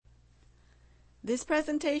This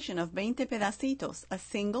presentation of Veinte Pedacitos, a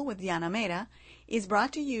single with Diana Mera, is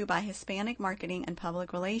brought to you by Hispanic Marketing and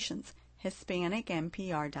Public Relations,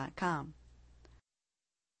 HispanicMPR.com.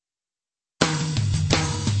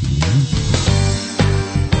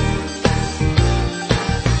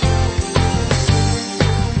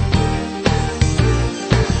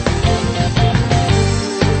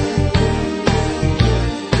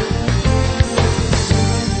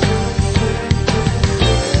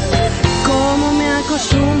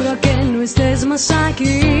 Acostumbro a que no estés más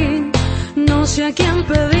aquí. No sé a quién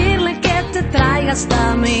pedirle que te traiga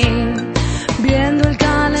hasta mí. Viendo el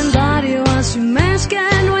calendario, hace un mes que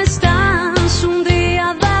no estás. Un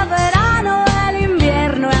día de verano, el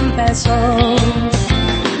invierno empezó.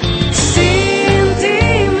 Sin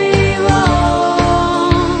ti mi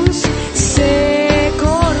voz se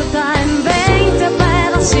corta en 20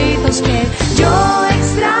 pedacitos que yo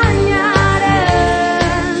extrañaré.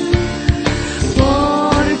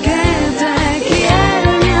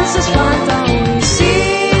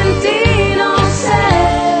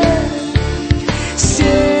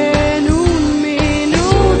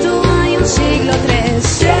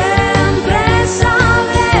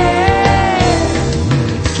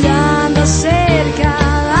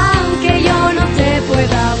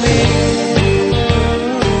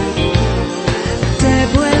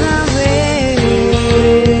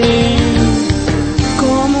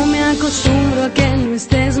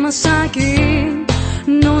 Aquí,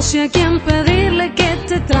 no sé a quién pedirle que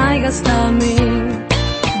te traiga hasta mí.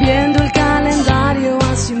 Viendo el calendario,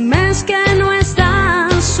 hace un mes que no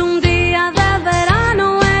estás. Un día de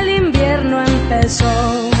verano, el invierno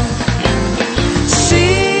empezó.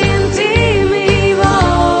 Sin ti mi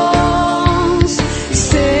voz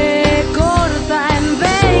se corta en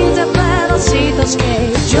 20 pedacitos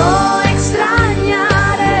que yo extrañaré.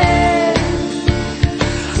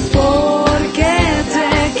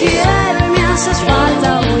 Haces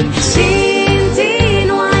falta hoy. Sin ti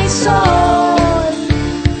no hay sol,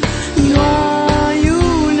 no hay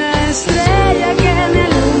una estrella que me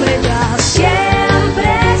alumbre ya.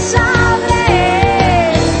 Siempre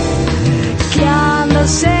sabré que ando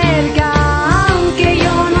cerca, aunque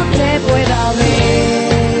yo no te pueda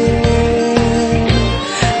ver,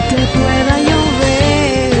 te pueda yo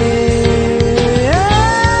ver.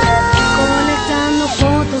 Conectando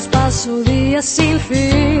fotos paso días sin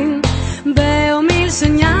fin. Veo mil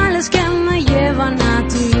señales que me llevan a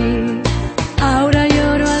ti. Ahora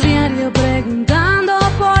lloro a diario preguntando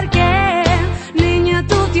por qué. Niña,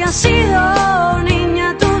 tú te has ido,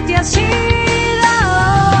 niña, tú te has ido.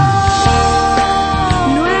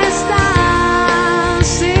 No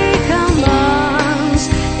estás y jamás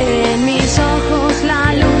en mis ojos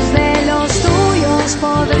la luz de los tuyos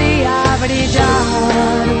podría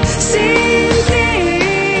brillar. Sin ti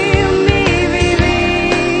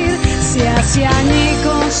hacia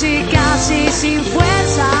añicos y casi sin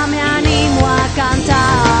fuerza me animo a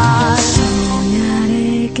cantar.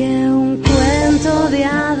 Soñaré que un cuento de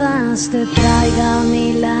hadas te traiga a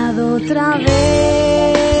mi lado otra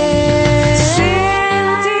vez. Sin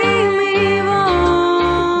ti mi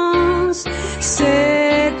voz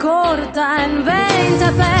se corta en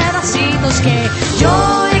 20 pedacitos que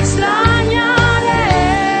yo extrañaré.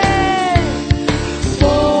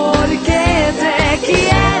 Porque te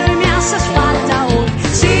quiero. Haces falta hoy.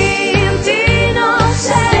 Sin ti no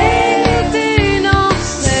sé,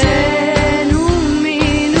 en un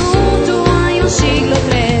minuto hay un siglo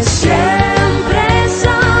tres. Siempre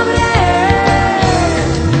sabré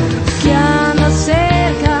que andas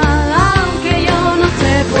cerca, aunque yo no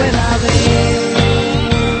te pueda ver,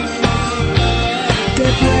 te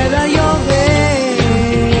pueda yo ver.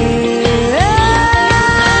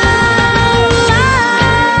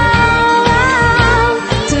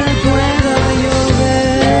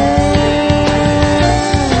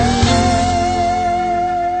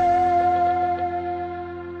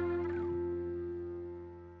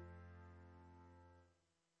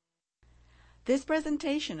 This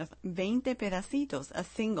presentation of Veinte Pedacitos, a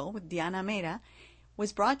single with Diana Mera,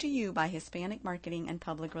 was brought to you by Hispanic Marketing and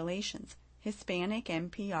Public Relations,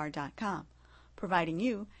 HispanicMPR.com, providing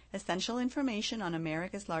you essential information on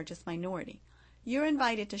America's largest minority. You're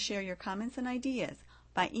invited to share your comments and ideas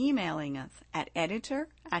by emailing us at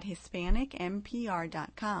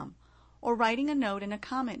editor@HispanicMPR.com or writing a note in a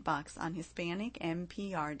comment box on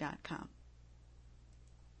HispanicMPR.com.